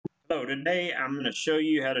So today I'm going to show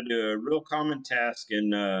you how to do a real common task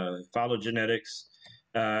in phylogenetics,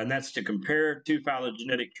 and that's to compare two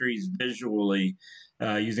phylogenetic trees visually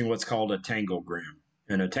using what's called a tanglegram.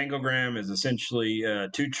 And a tanglegram is essentially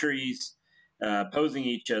two trees opposing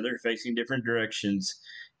each other, facing different directions,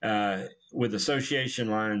 with association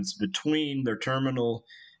lines between their terminal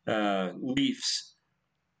leaves,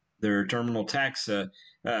 their terminal taxa,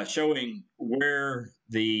 showing where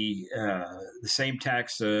the same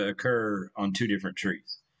taxa occur on two different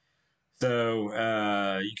trees. So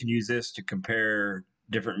you can use this to compare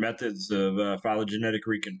different methods of phylogenetic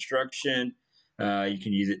reconstruction. You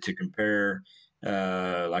can use it to compare,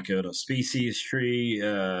 like a species tree,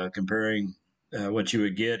 comparing what you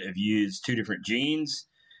would get if you used two different genes.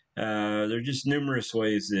 There are just numerous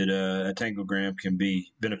ways that a tanglegram can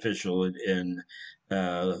be beneficial in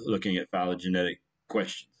looking at phylogenetic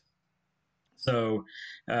questions. So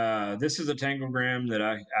this is a tanglegram that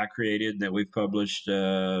I created that we've published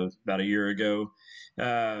about a year ago.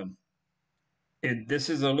 This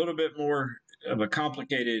is a little bit more of a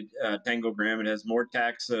complicated tanglegram. It has more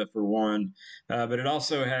taxa for one, but it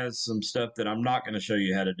also has some stuff that I'm not going to show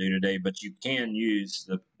you how to do today, but you can use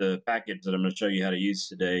the package that I'm going to show you how to use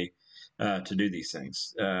today to do these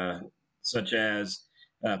things, such as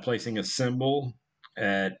placing a symbol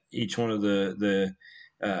at each one of the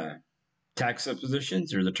taxa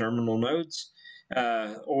positions or the terminal nodes,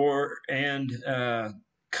 and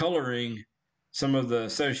coloring some of the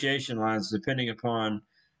association lines depending upon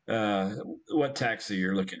what taxa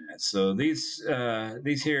you're looking at. So these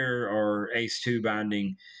here are ACE2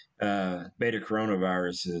 binding beta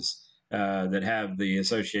coronaviruses that have the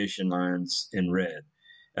association lines in red.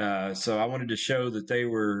 So I wanted to show that they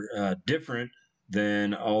were different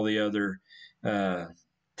than all the other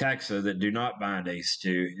taxa that do not bind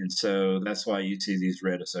ACE2, and so that's why you see these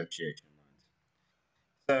red association lines.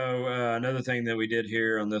 So another thing that we did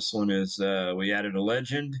here on this one is we added a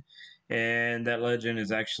legend, and that legend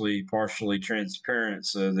is actually partially transparent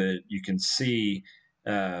so that you can see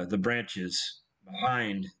the branches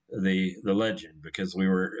behind the legend, because we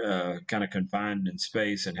were kind of confined in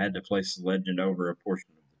space and had to place the legend over a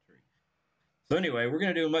portion of the tree. So anyway, we're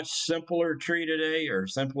going to do a much simpler tree today, or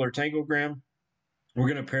simpler tanglegram. We're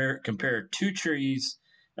going to compare two trees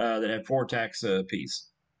that have four taxa apiece.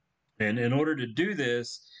 And in order to do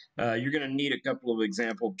this, you're going to need a couple of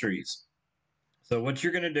example trees. So what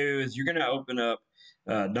you're going to do is you're going to open up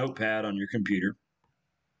Notepad on your computer,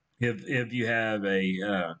 if you have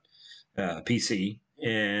a PC.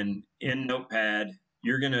 And in Notepad,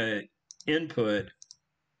 you're going to input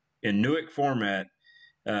in Newick format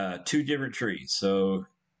two different trees. So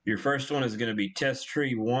your first one is going to be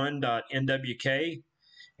testtree1.nwk,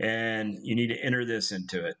 and you need to enter this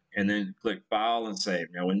into it, and then click File and Save.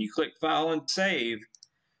 Now, when you click File and Save,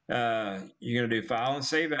 you're going to do File and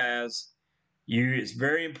Save As. It's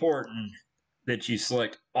very important that you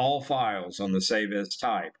select all files on the Save As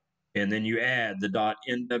type, and then you add the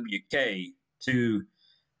 .nwk to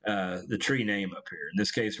the tree name up here. In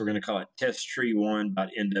this case, we're going to call it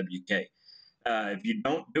testtree1.nwk. If you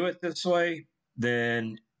don't do it this way,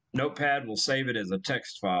 then Notepad will save it as a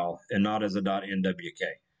text file and not as a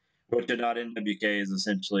 .nwk, which a .nwk is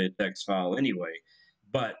essentially a text file anyway,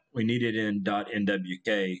 but we need it in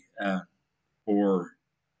 .nwk for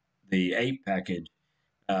the APE package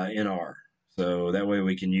in R. So that way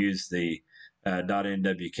we can use the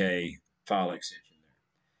 .nwk file extension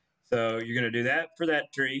there. So you're going to do that for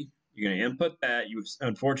that tree. You're going to input that.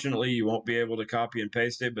 Unfortunately, you won't be able to copy and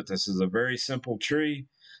paste it, but this is a very simple tree,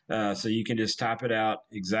 so you can just type it out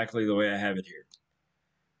exactly the way I have it here.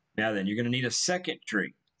 Now then, you're going to need a second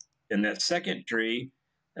tree. In that second tree,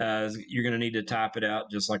 you're going to need to type it out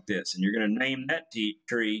just like this, and you're going to name that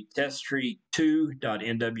tree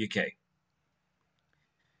testtree2.nwk.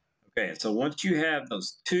 Okay, so once you have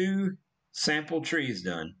those two sample trees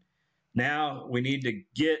done, now we need to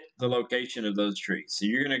get the location of those trees. So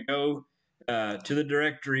you're going to go to the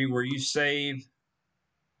directory where you save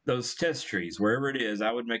those test trees, wherever it is.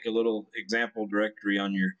 I would make a little example directory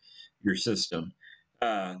on your system.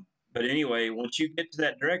 But anyway, once you get to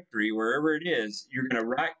that directory, wherever it is, you're going to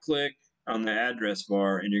right-click on the address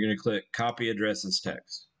bar, and you're going to click Copy Address as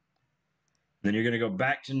Text. Then you're going to go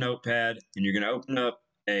back to Notepad, and you're going to open up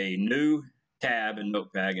a new tab in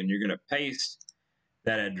Notepad, and you're going to paste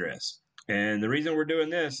that address. And the reason we're doing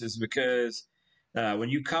this is because when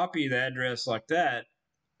you copy the address like that,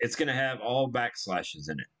 it's going to have all backslashes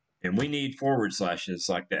in it. And we need forward slashes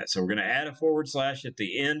like that. So we're going to add a forward slash at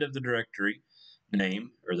the end of the directory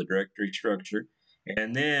name, or the directory structure.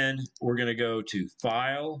 And then we're going to go to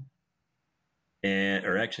File,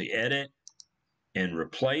 or actually Edit, and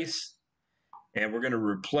replace, and we're going to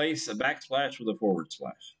replace a backslash with a forward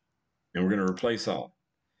slash, and we're going to replace all.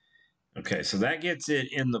 Okay, so that gets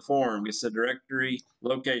it in the form, gets the directory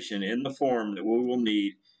location in the form that we will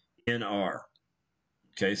need in R.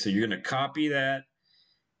 Okay, so you're going to copy that,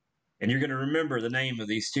 and you're going to remember the name of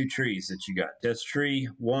these two trees that you got,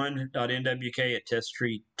 testtree1.nwk and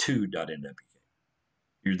testtree2.nwk.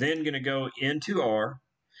 You're then going to go into R,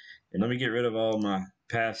 and let me get rid of all my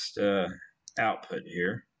past output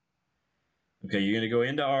here. Okay, you're going to go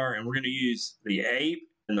into R, and we're going to use the ape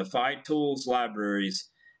and the phytools libraries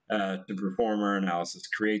to perform our analysis,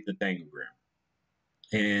 create the Tanglegram.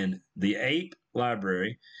 And the ape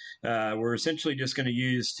library, we're essentially just going to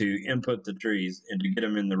use to input the trees and to get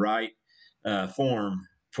them in the right form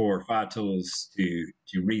for phytools to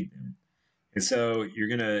read them. And so you're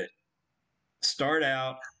going to start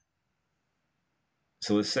out.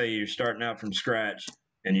 So let's say you're starting out from scratch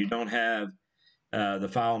and you don't have the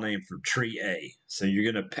file name for tree A. So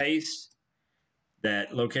you're going to paste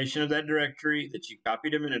that location of that directory that you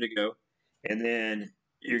copied a minute ago, and then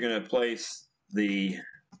you're going to place the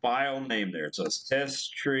file name there. So it's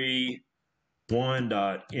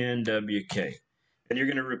testtree1.nwk. And you're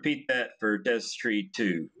going to repeat that for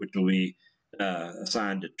testtree2, which will be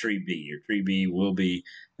assigned to tree B. Your tree B will be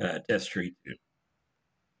testtree2.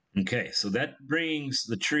 Okay, so that brings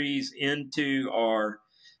the trees into our,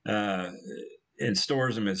 and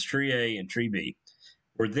stores them as tree A and tree B.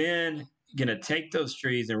 We're then going to take those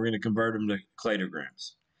trees and we're going to convert them to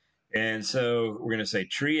cladograms. And so we're going to say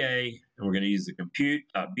tree A, and we're going to use the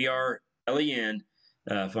compute.brlen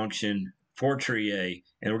function for tree A,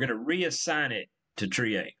 and we're going to reassign it to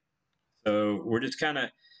tree A. So we're just kind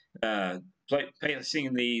of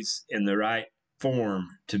placing these in the right form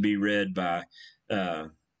to be read by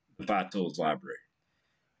the phytools library.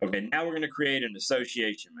 Okay, now we're going to create an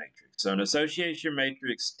association matrix. So an association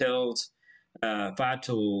matrix tells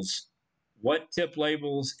phytools what tip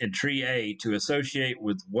labels in tree A to associate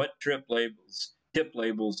with what tip labels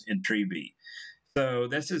in tree B. So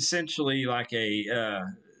that's essentially like a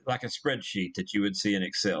spreadsheet that you would see in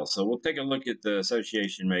Excel. So we'll take a look at the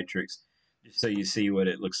association matrix just so you see what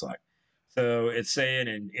it looks like. So it's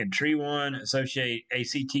saying in tree 1, associate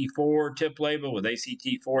ACT4 tip label with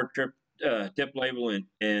ACT4 tip label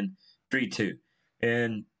in tree 2.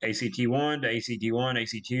 And ACT1 to ACT1,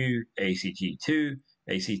 ACT2, ACT2,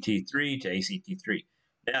 ACT3 to ACT3.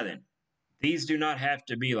 Now then, these do not have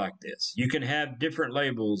to be like this. You can have different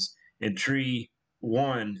labels in tree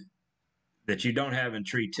 1 that you don't have in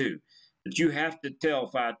tree 2. But you have to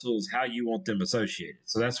tell phytools how you want them associated.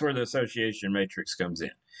 So that's where the association matrix comes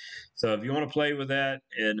in. So if you want to play with that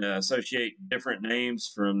and associate different names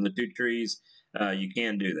from the two trees, you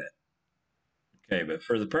can do that. Okay, but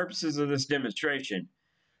for the purposes of this demonstration,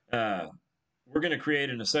 we're going to create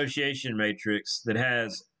an association matrix that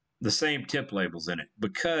has the same tip labels in it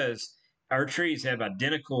because our trees have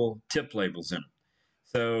identical tip labels in them.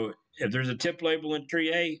 So if there's a tip label in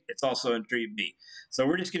tree A, it's also in tree B. So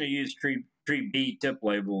we're just going to use tree B tip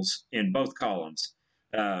labels in both columns,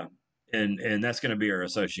 and that's going to be our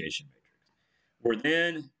association matrix. We're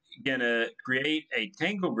then going to create a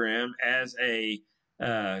Tanglegram as a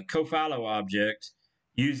cophylo object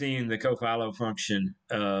using the cophylo function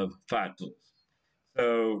of phytools.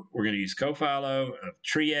 So we're going to use cophylo of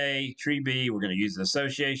tree A, tree B. We're going to use the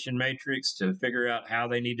association matrix to figure out how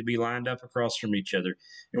they need to be lined up across from each other.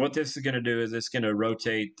 And what this is going to do is it's going to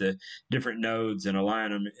rotate the different nodes and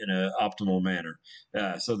align them in an optimal manner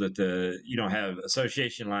so that you don't have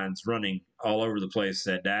association lines running all over the place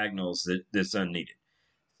at diagonals that's unneeded.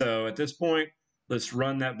 So at this point, let's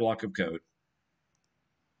run that block of code.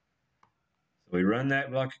 So we run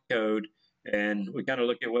that block of code, and we kind of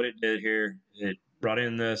look at what it did here. It brought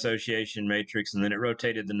in the association matrix, and then it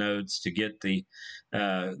rotated the nodes to get the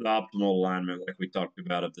optimal alignment, like we talked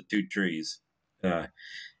about, of the two trees. And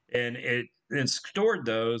it then stored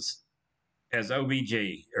those as OBJ,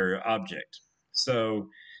 or object. So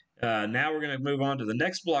now we're going to move on to the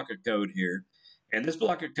next block of code here. And this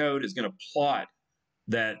block of code is going to plot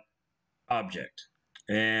that object.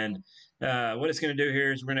 And what it's going to do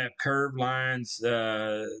here is we're going to have curved lines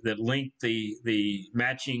that link the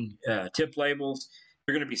matching tip labels.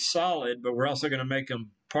 They're going to be solid, but we're also going to make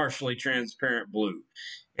them partially transparent blue.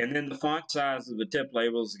 And then the font size of the tip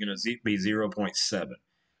labels is going to be 0.7.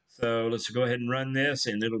 So let's go ahead and run this,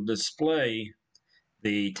 and it'll display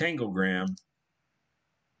the Tanglegram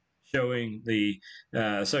showing the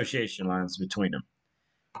association lines between them.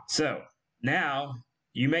 So now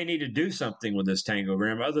you may need to do something with this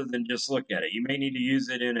Tanglegram other than just look at it. You may need to use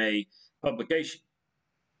it in a publication.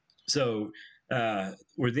 So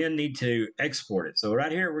we then need to export it. So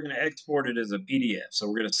right here, we're going to export it as a PDF. So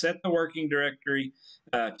we're going to set the working directory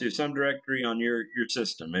to some directory on your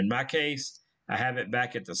system. In my case, I have it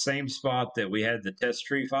back at the same spot that we had the test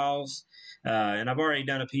tree files. And I've already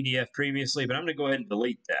done a PDF previously, but I'm going to go ahead and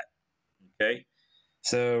delete that. Okay.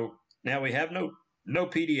 So now we have no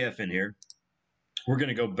PDF in here. We're going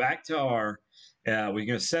to go back to our, we're going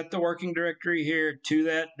to set the working directory here to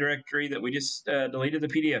that directory that we just deleted the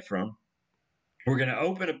PDF from. We're going to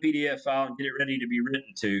open a PDF file and get it ready to be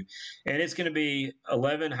written to, and it's going to be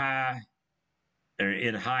 11 high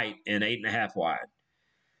in height and 8.5 wide.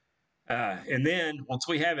 And then once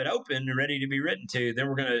we have it open and ready to be written to, then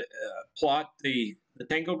we're going to plot the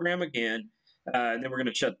Tanglegram again, and then we're going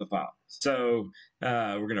to shut the file. So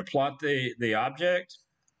we're going to plot the object.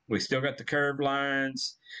 We still got the curved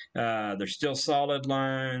lines. They're still solid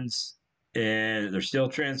lines, and they're still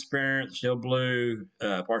transparent, they're still blue,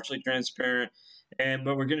 partially transparent.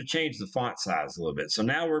 But we're going to change the font size a little bit. So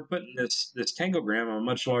now we're putting this Tanglegram on a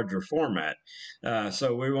much larger format.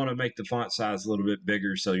 So we want to make the font size a little bit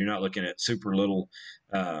bigger, so you're not looking at super little,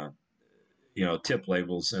 tip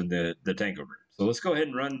labels in the Tanglegram. So let's go ahead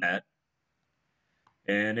and run that.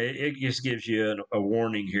 And it just gives you a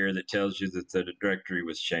warning here that tells you that the directory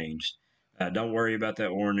was changed. Don't worry about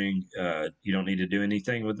that warning. You don't need to do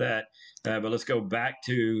anything with that. But let's go back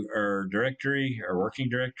to our directory, our working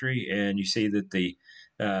directory, and you see that the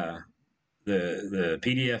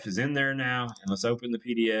PDF is in there now. And let's open the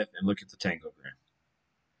PDF and look at the Tanglegram.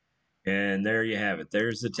 And there you have it.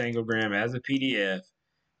 There's the Tanglegram as a PDF.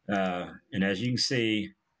 And as you can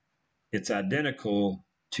see, it's identical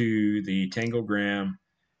to the Tanglegram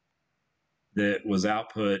that was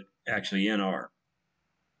output actually in R.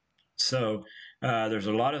 So there's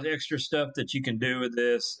a lot of extra stuff that you can do with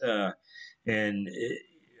this, and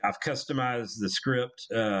I've customized the script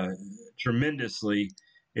tremendously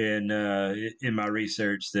in my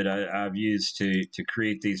research that I've used to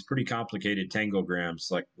create these pretty complicated Tanglegrams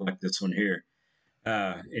like this one here.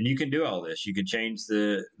 And you can do all this. You can change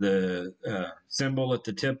the symbol at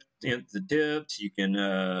the tips. You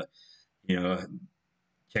can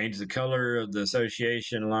change the color of the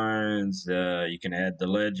association lines. You can add the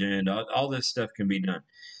legend. All this stuff can be done.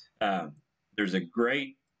 There's a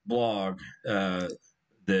great blog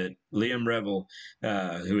that Liam Revel,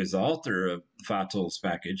 who is the author of the phytools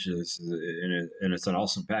package, and it's an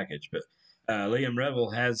awesome package. But Liam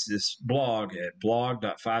Revel has this blog at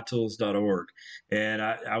blog.phytools.org, and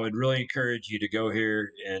I would really encourage you to go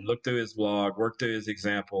here and look through his blog, work through his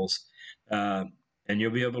examples. And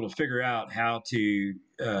you'll be able to figure out how to,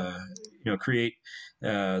 create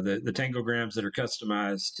the Tanglegrams that are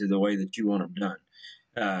customized to the way that you want them done.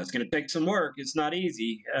 It's going to take some work. It's not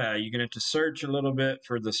easy. You're going to have to search a little bit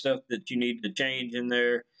for the stuff that you need to change in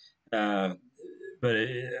there. But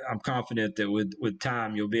I'm confident that with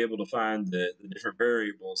time, you'll be able to find the different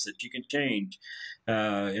variables that you can change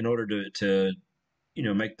in order to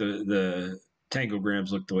make the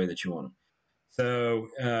Tanglegrams look the way that you want them. So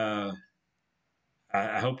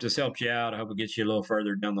I hope this helps you out. I hope it gets you a little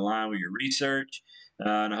further down the line with your research.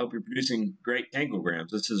 And I hope you're producing great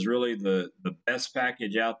Tanglegrams. This is really the best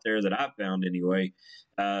package out there that I've found anyway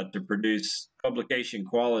to produce publication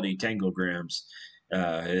quality Tanglegrams.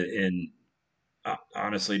 And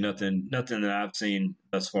honestly, nothing that I've seen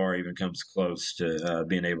thus far even comes close to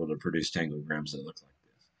being able to produce Tanglegrams that look like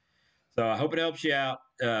this. So I hope it helps you out.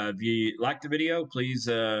 If you like the video, please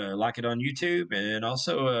like it on YouTube, and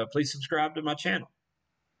also please subscribe to my channel.